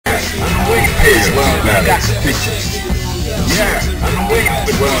pictures. Well, I got the pictures. Yeah, I'm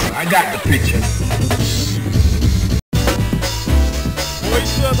waiting. Well, I got the pictures.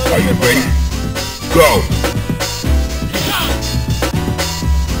 Are you ready? Go!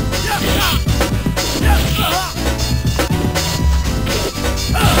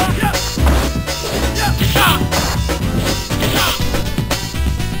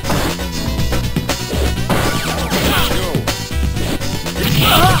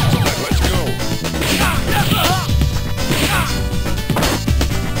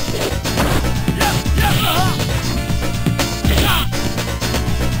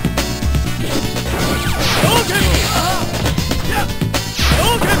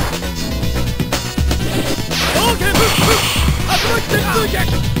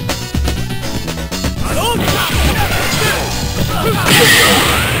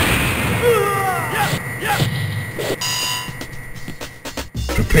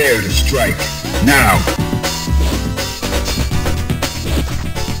 Prepare to strike, now!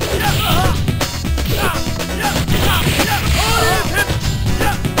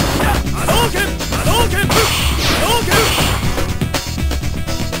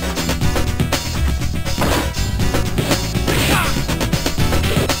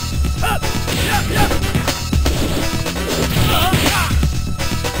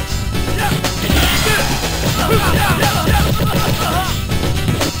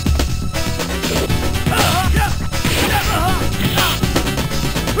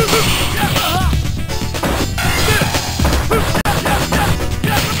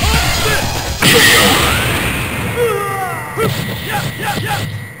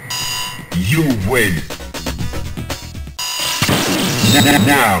 You win.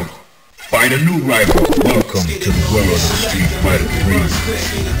 Now, find a new rival. Welcome to the world of Street Fighter 3.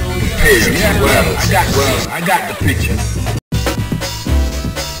 Prepare for battle. I got the picture.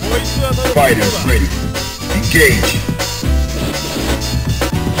 Fighters ready. Engage.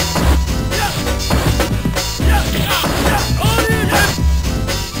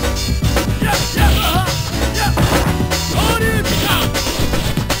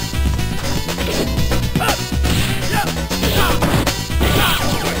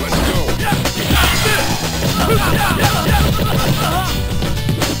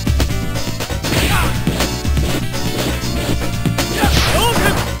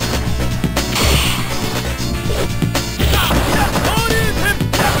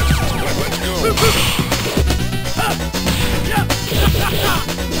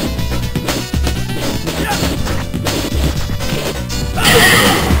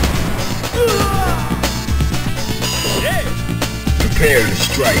 Prepare to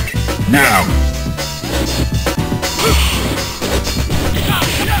strike, now!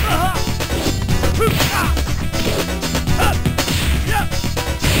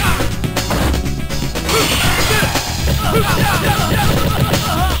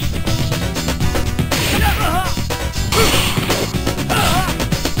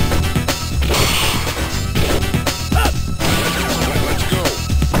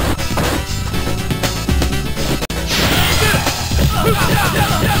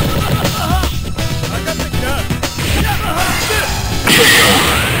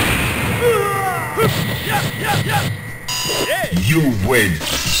 You win.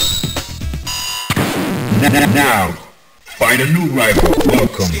 Now, find a new rival.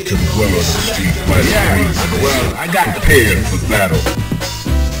 Welcome to the world of Street Fighter 3. Well, I got prepared for battle.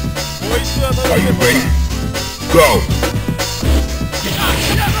 Are you ready? Go!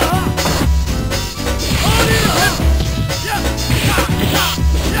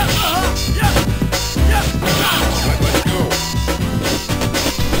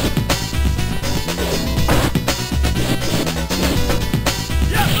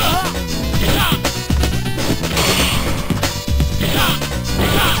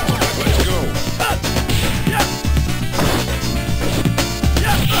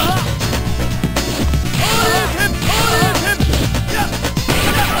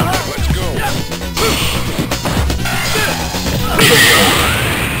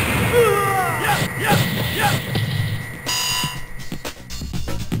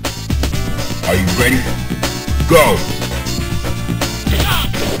 Are you ready? Go!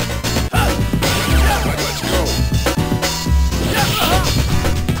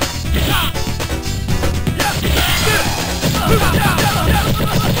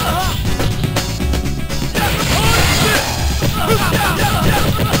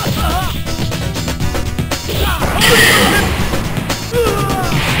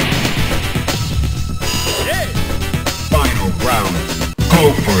 Final round.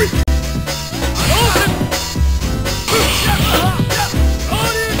 Go for it.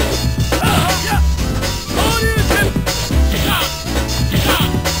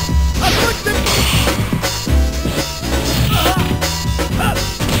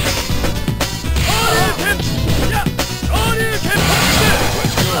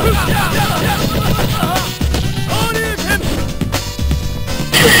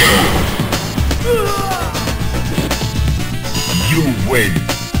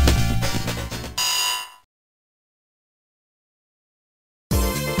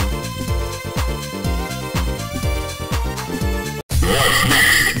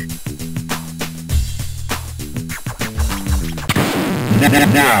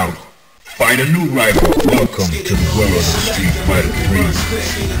 Now, find a new rival. Welcome to the world of Street Fighter 3.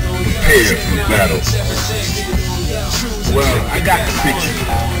 Prepare for battle. Well, I got the picture.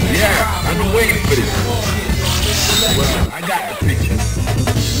 Yeah, I've been waiting for this. Well, I got the picture.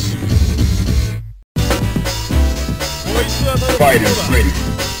 Fighters ready.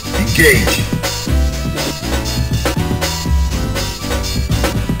 Engage.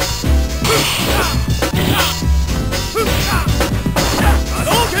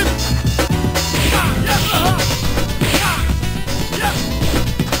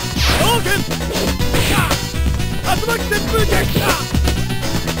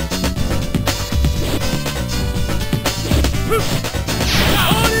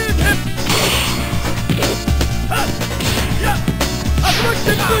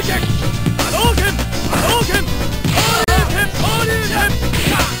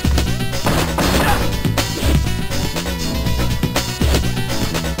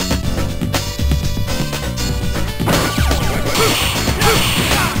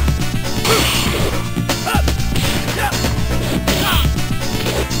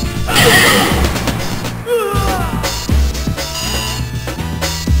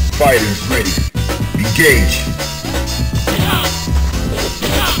 Fighters ready. Engage.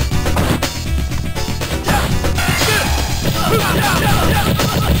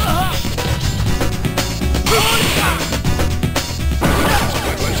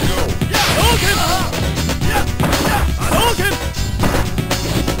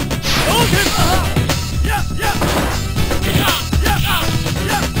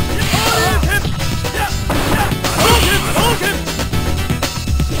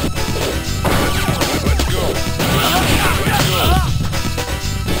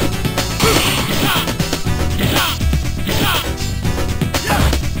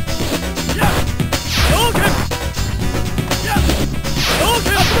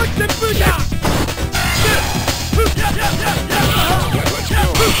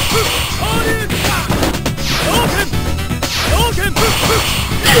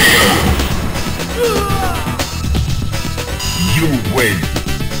 You win.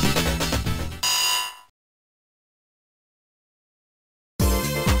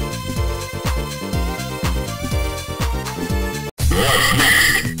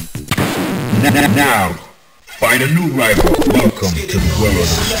 Now, find a new rival. Welcome to the world of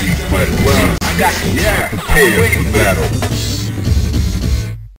Street Fighter. Well, I got you. Yeah, prepare for battle.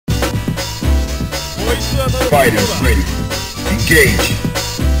 Fighters ready. Engage.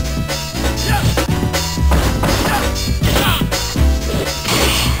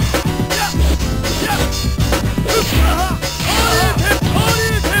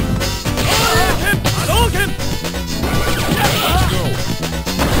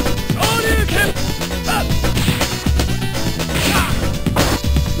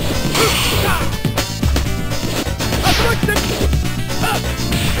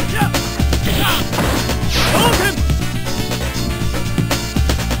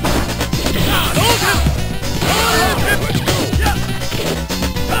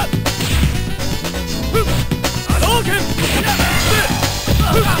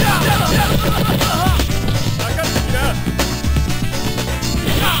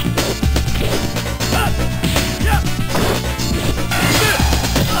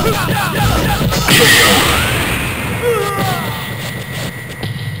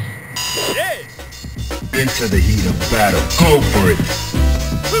 Into the heat of battle. Go for it.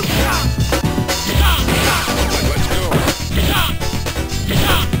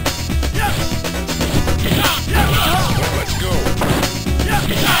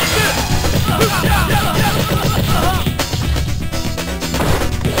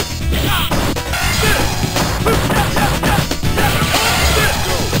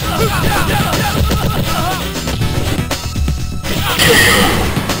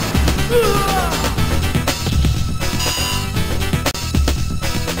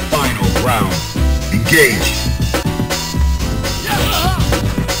 Final round. Engage.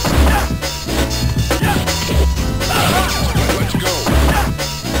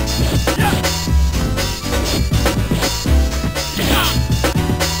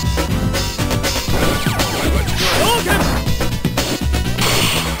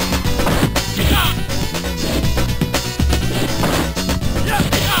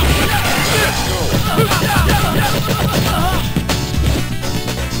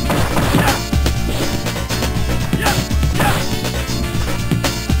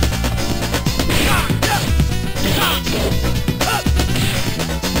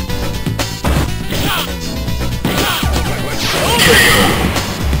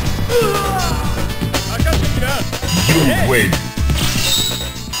 You win.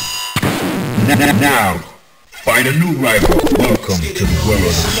 Now, find a new rival. Welcome to the world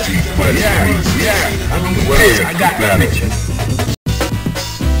of Street Fighter 3. Yeah, I'm prepared. I got the picture.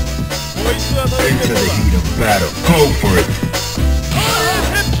 Into the heat of battle. Go for it.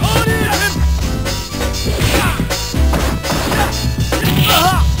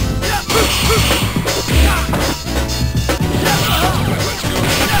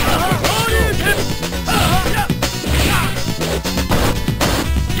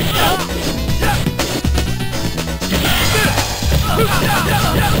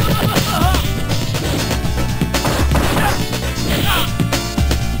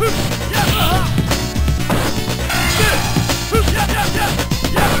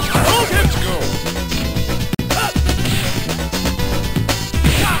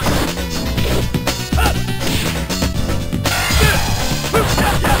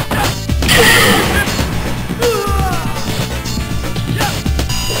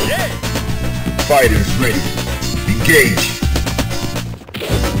 Fighters ready. Engage.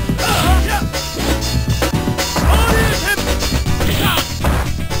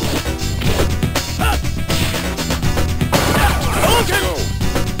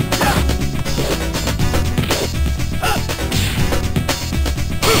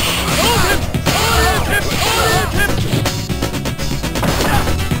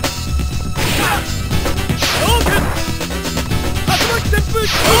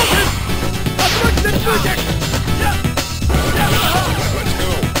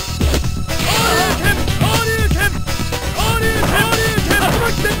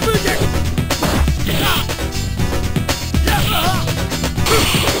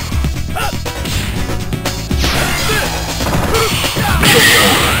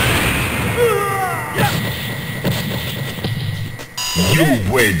 You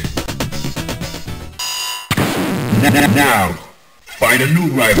win. Now, find a new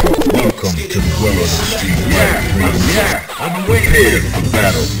rival. Welcome to the world of Street Fighter 3. Yeah, I'm prepared for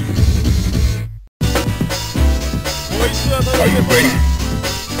battle. Are you ready?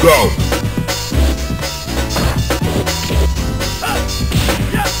 Go!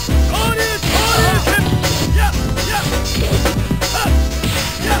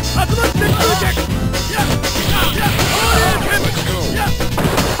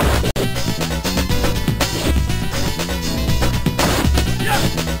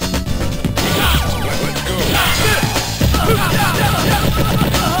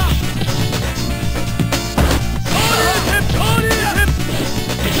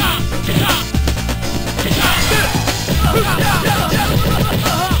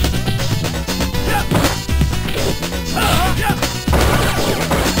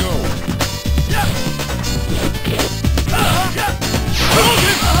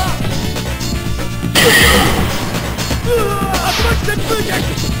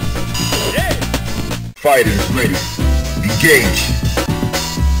 Fighters ready. Engage.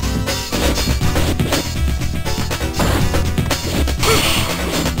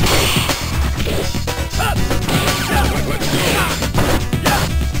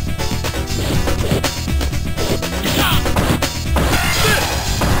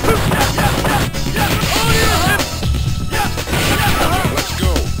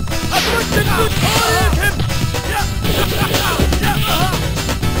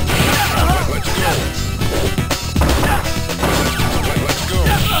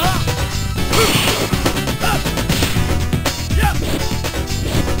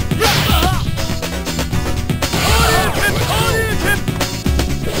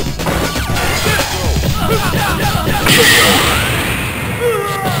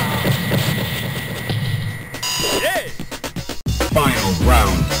 Final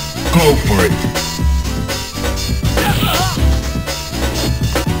round. Go for it.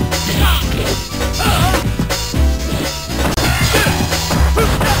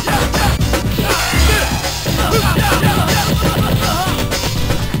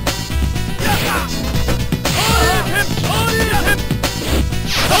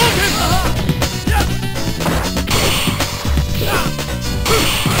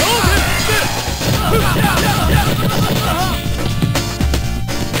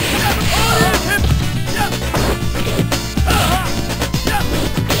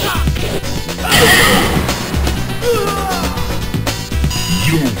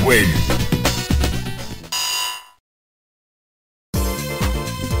 You win.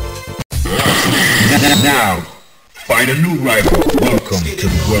 Now, find a new rival. Welcome to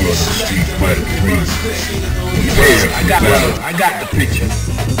the world of Street Fighter 3. Prepare for battle. I got the picture.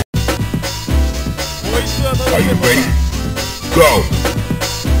 Are you ready? Go!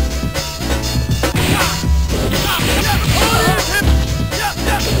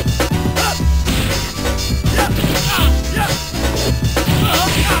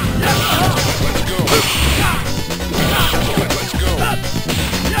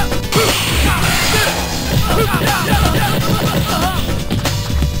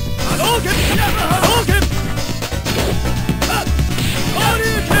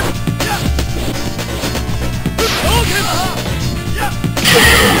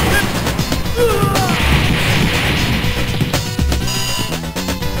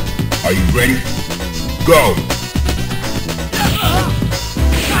 Are you ready? Go!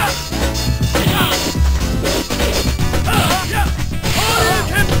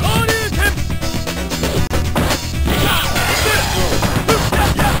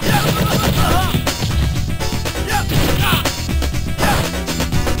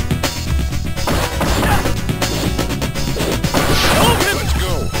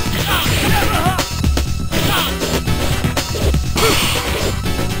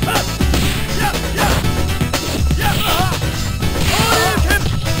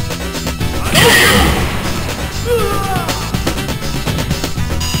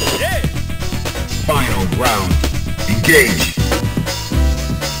 Final round. Engage.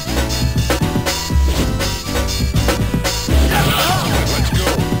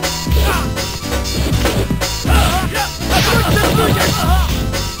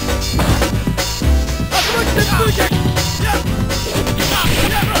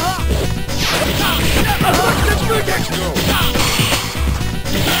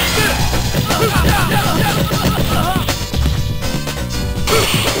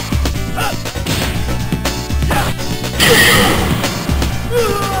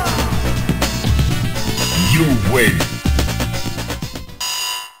 You win.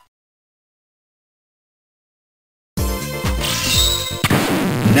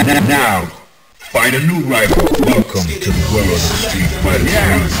 Now, find a new rival. Welcome to the world of the Street Fighter.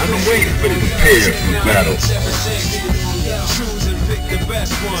 Yeah, I've been waiting for this. Prepare for battle. Choose and pick the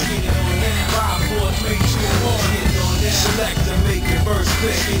best one. 5, 4, 3, 2, 1. Select and make your first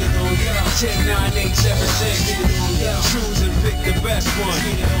pick. 10, 9, 8, 7, 6. Choose and pick the best one.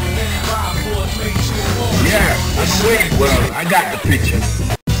 5, 4, 3, 2, 1. Yeah, I've been waiting. Well, I got the picture.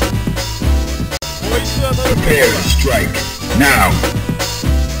 Prepare to strike. Now.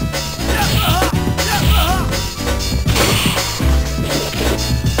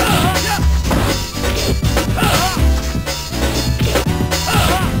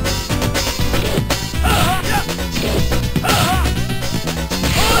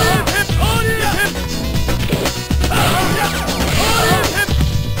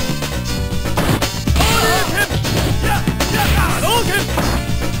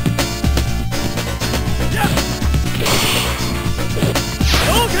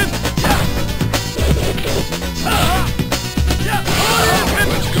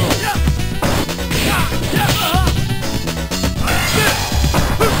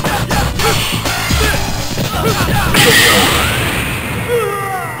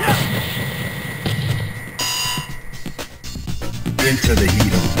 Into the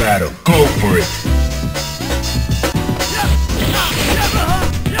heat of battle. Go for it.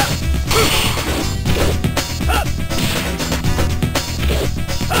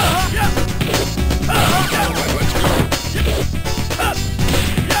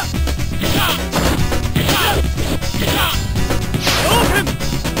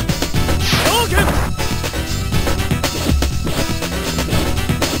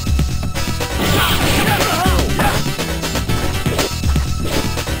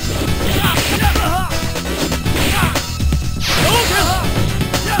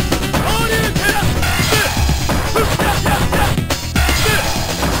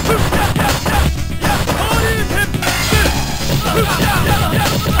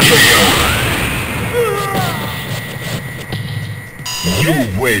 You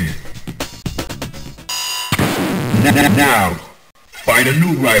win. Now, find a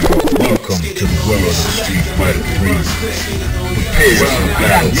new rival. Welcome to the world of the Street Fighter 3. Prepare for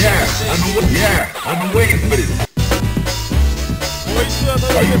battle. I've been waiting for this.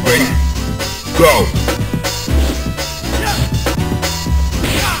 Are you ready? Go!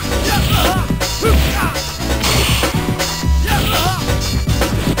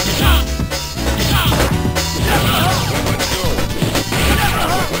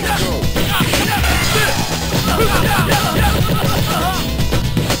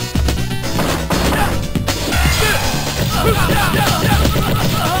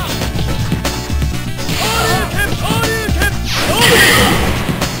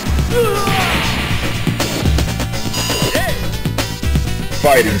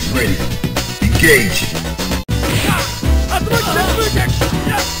 Fighters ready. Engage.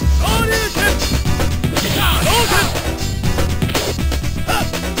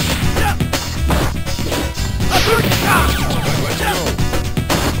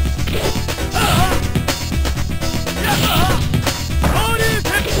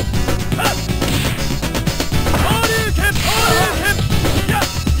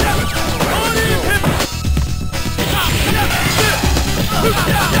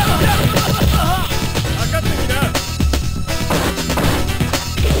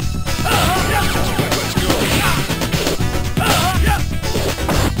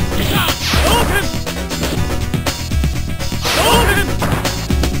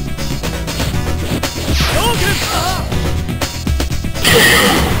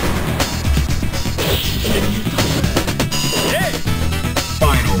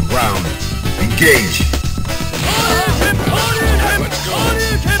 Engage.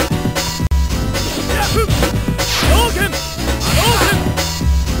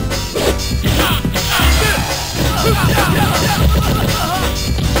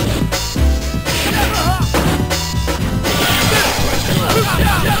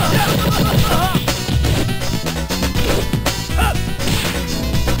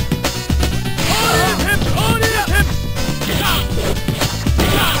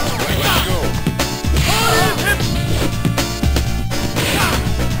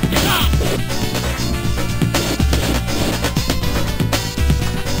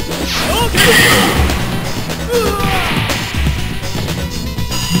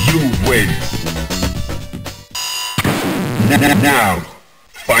 You win. Now,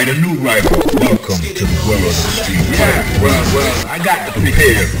 find a new rival. Welcome to the world of the street. Yeah, well, I got to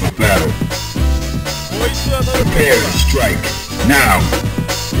prepare for battle. Prepare to strike. Now.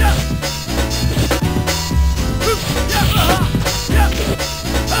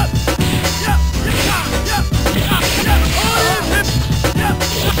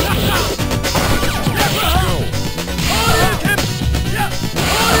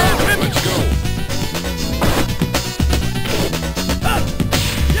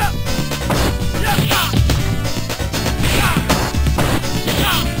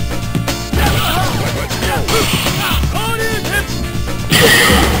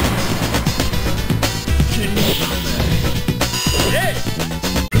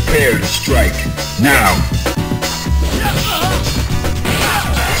 Prepare to strike. Now.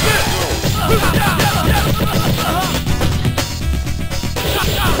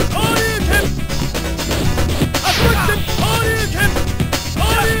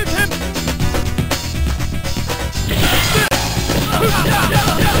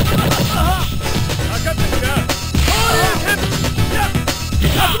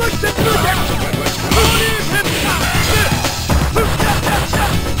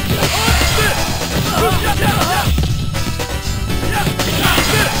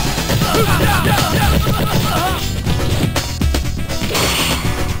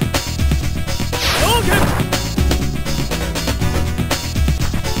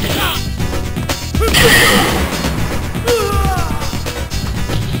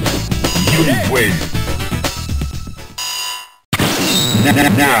 You win.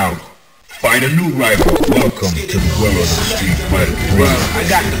 Now, find a new rival. Welcome to the world of the street fighter. Well, I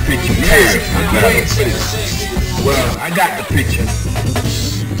got the picture. Yeah, wait for this. Well, I got the picture.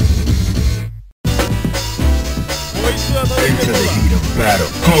 Into the heat of battle.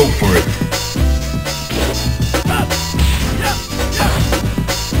 Go for it.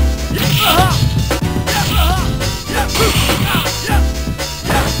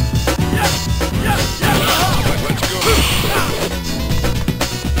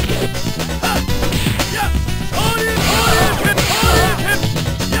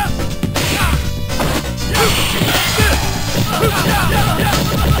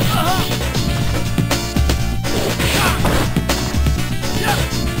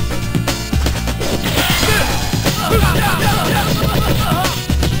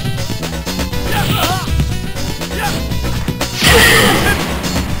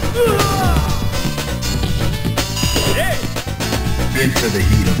 Into the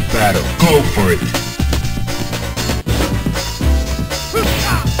heat of battle. Go for it.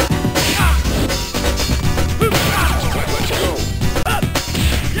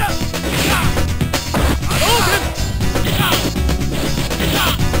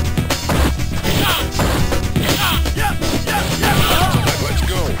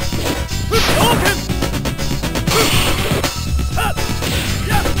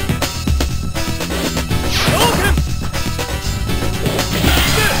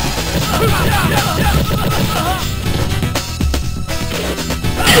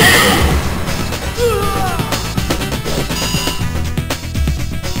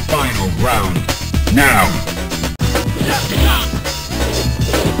 Final round. Now.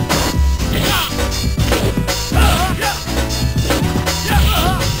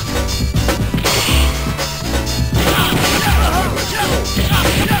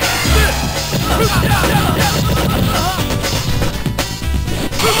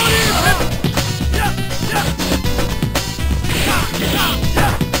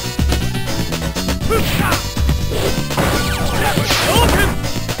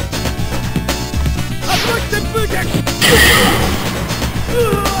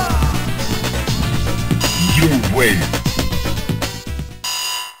 win.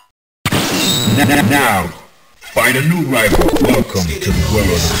 Now, find a new rival. Welcome to the world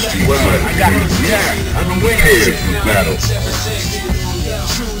of the street. Well, I got it. Yeah, I've been waiting for battle.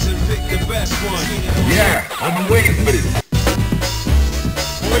 Yeah, I've been waiting for this.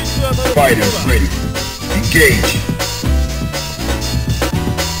 Fighters ready. Engage.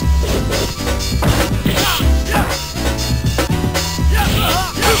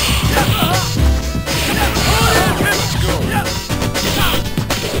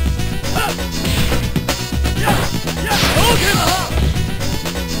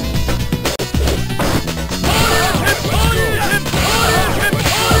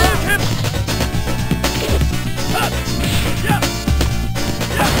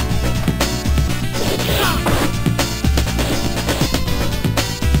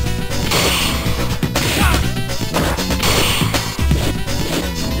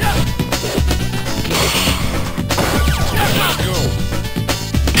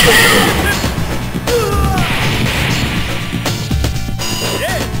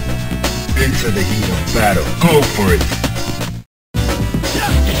 Into the heat of battle. Go for it.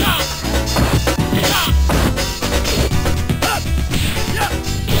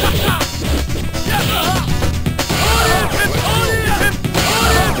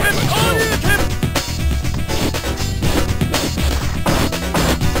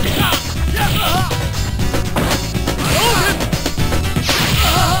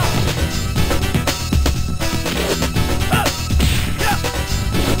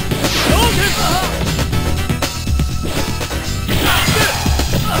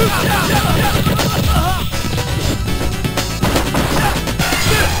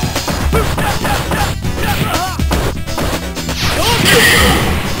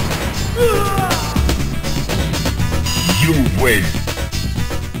 You win.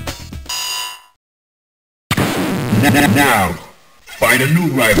 Now, find a new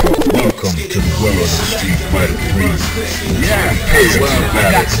rival. Welcome to the world of the Street Fighter 3. Yeah, hey, well, I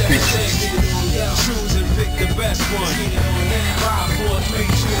got the picture.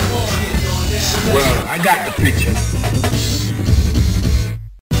 Well, I got the picture.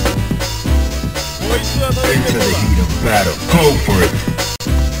 Into the heat of battle. Go for it.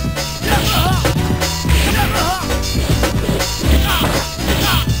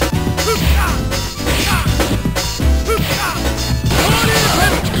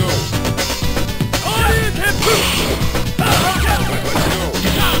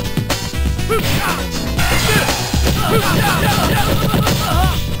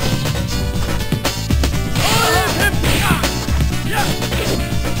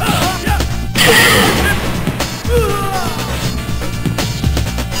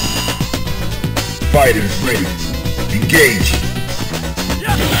 Fighters ready. Engage.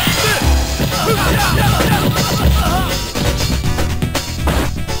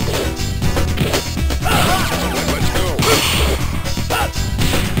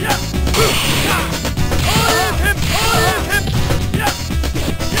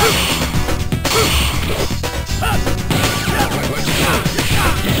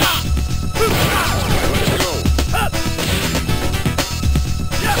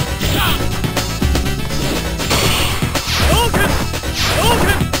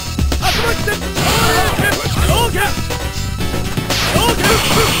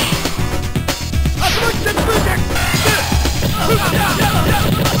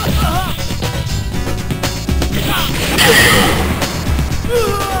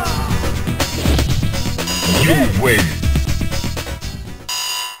 You win.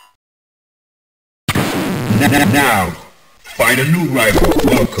 Now, find a new rival.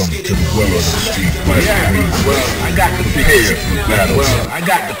 Welcome to the world of the Street Fighter 3. Yeah, well, I got the picture for battle. Well, I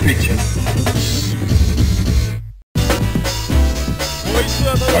got the picture.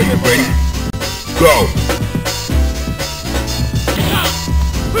 Are you ready? Go!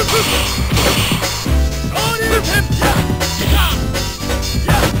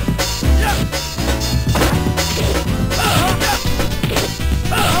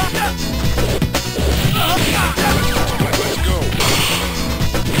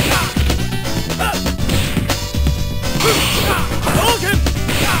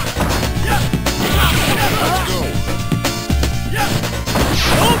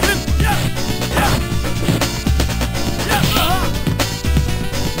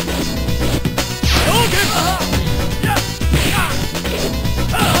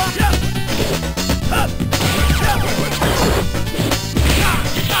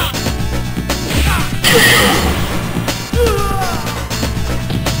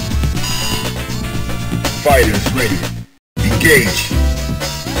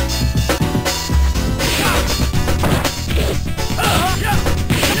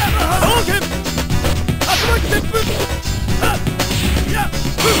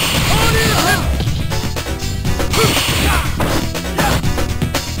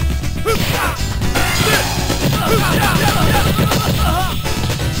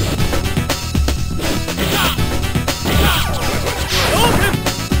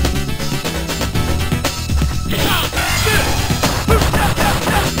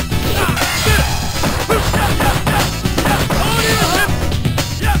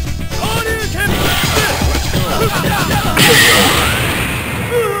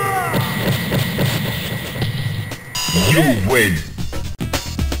 win.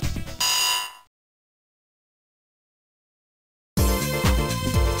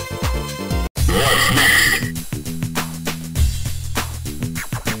 What's next?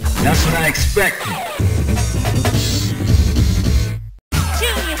 That's what I expected.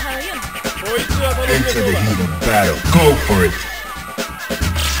 Into the heat of battle. Go for it.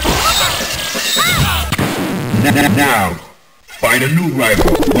 Now, find a new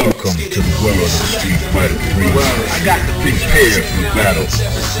rival. Welcome to the world of Street Fighter 3. Well, I got to prepare for battle.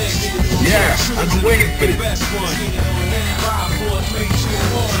 Yeah, I've been waiting for this.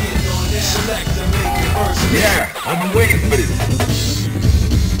 Yeah, I've been waiting for this.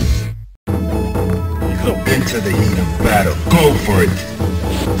 Into the heat of battle. Go for it.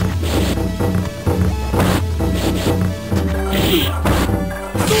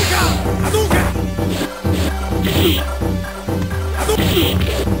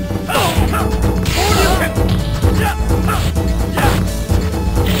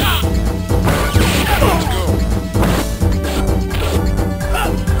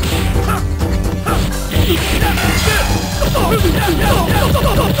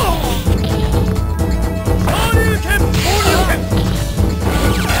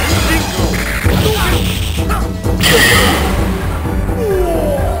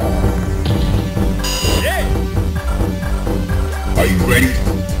 Are you ready?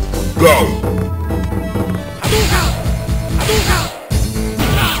 Go!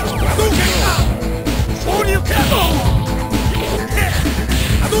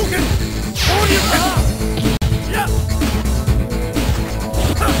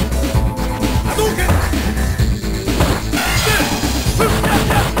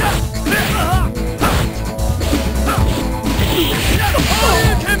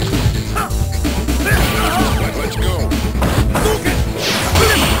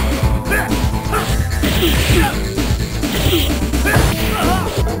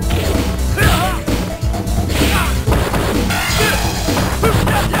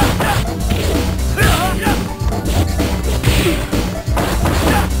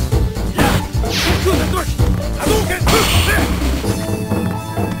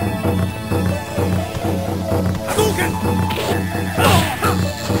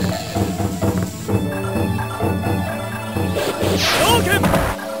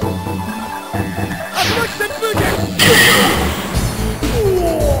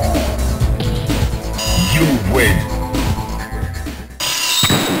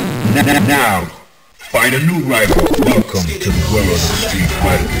 Now, find a new rival. Welcome to the world of Street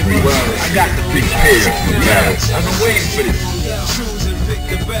Fighter 3. Well, I got to prepare for battle. I've been waiting for this. Choose and pick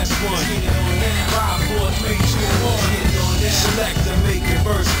the best one. 5, 4, 3, 2, 1. Select and make your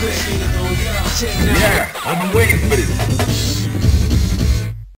first pick. Yeah, I've been waiting for this.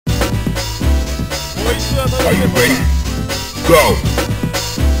 Are you ready? Go!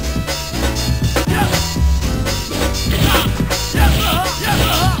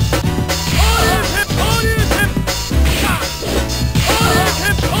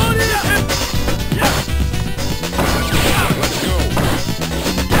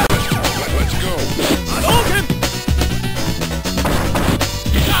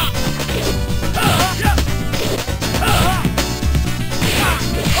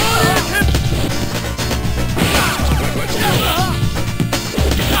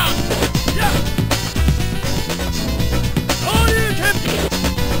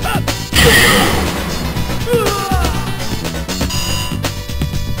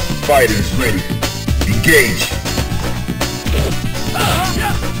 Fighters ready. Engage.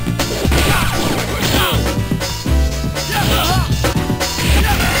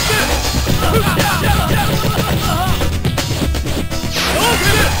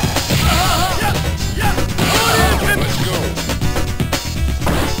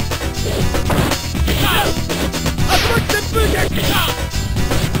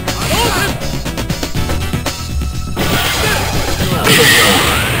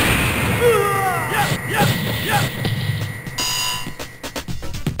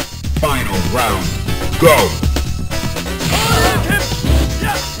 Final round. Go!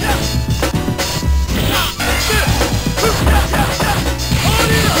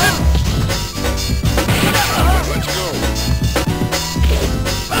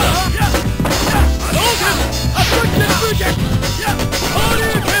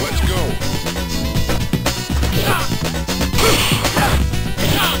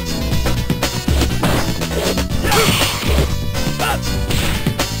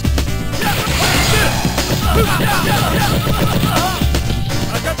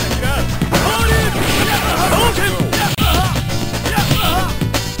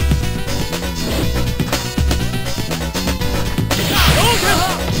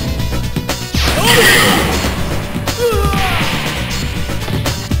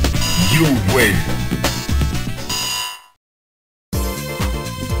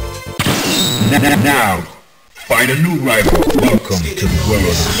 Now, find a new rival. Welcome to the world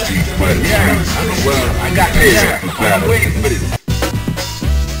of Street Fighter 3. Well, I got this for battle. Waiting for this.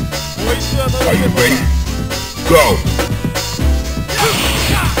 Are you ready? Go!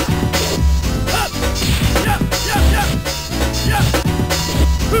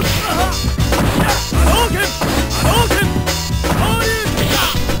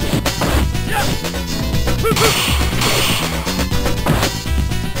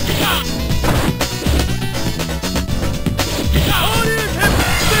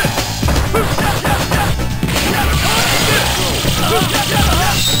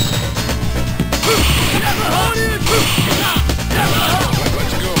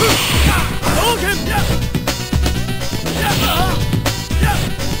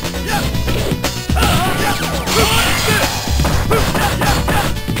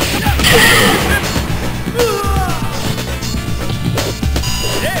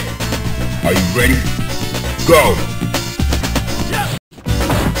 Are you ready? Go!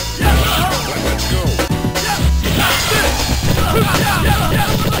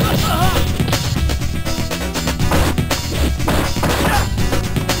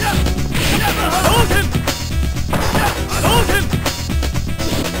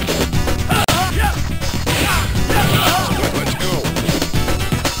 Let's go!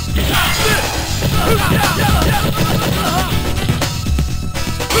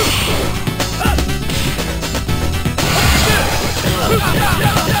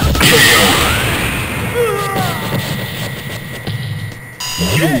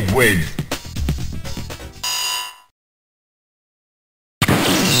 You win.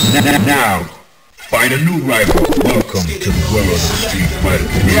 Now, find a new rival. Welcome to the world of Street Fighter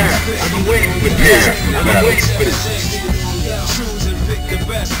 3. Yeah, I've been waiting for this. I've been waiting for this.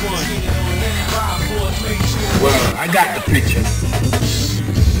 Well, I got the picture.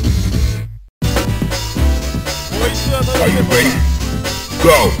 Are you ready?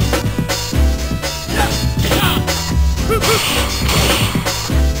 Go!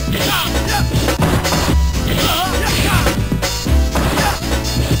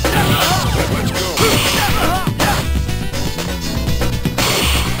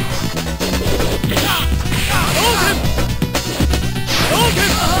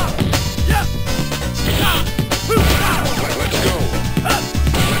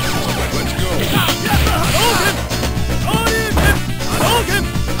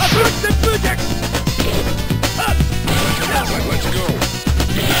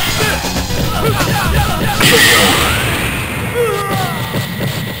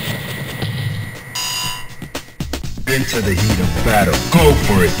 Into the heat of battle. Go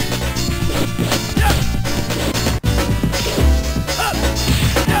for it!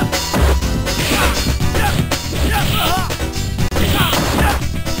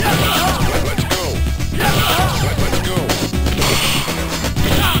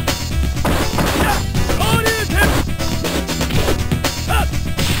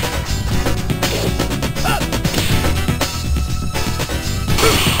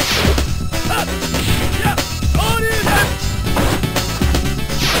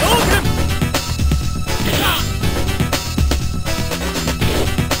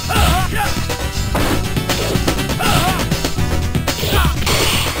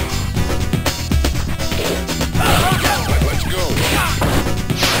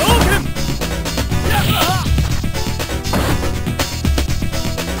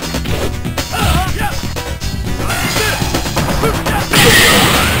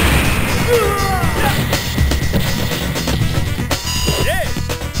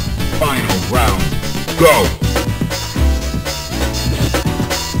 Final round. Go!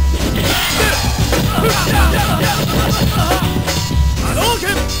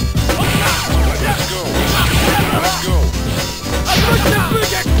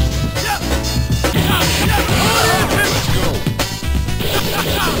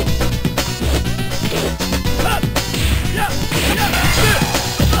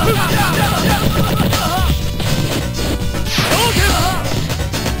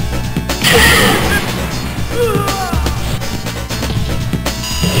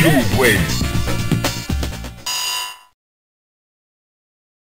 You win.